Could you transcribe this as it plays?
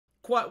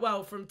quite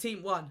well from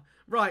Team 1.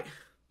 Right.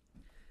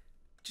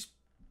 Just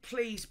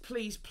please,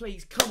 please,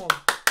 please. Come on.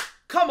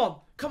 Come on.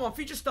 Come on,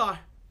 Future Star.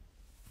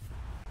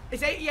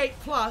 It's 88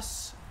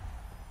 plus.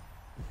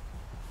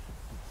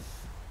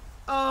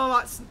 Oh,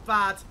 that's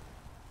bad.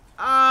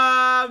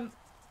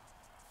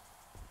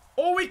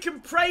 All we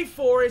can pray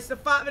for is the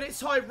fact that it's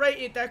high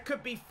rated. There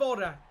could be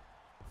fodder.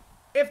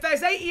 If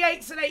there's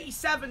 88s and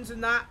 87s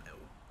and that,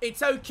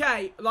 it's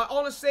okay. Like,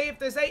 honestly, if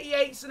there's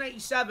 88s and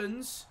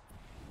 87s...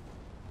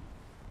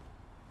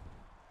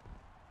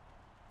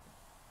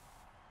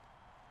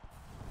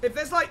 If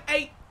there's like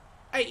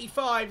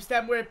 85s,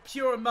 then we're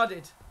pure and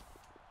mudded.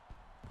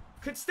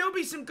 Could still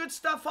be some good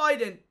stuff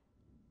hiding.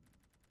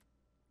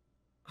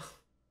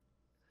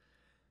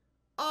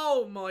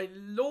 Oh my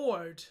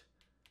lord.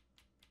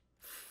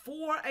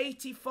 4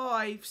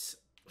 85s.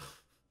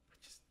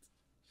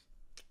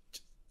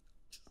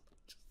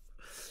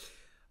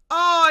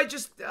 I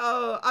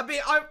mean,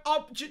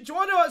 do you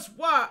want to know what's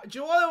worse? Do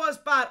you want to know what's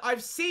bad?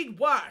 I've seen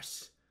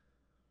worse.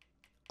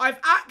 I've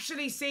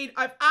actually seen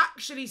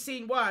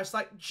worse.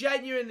 Like,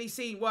 genuinely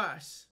seen worse.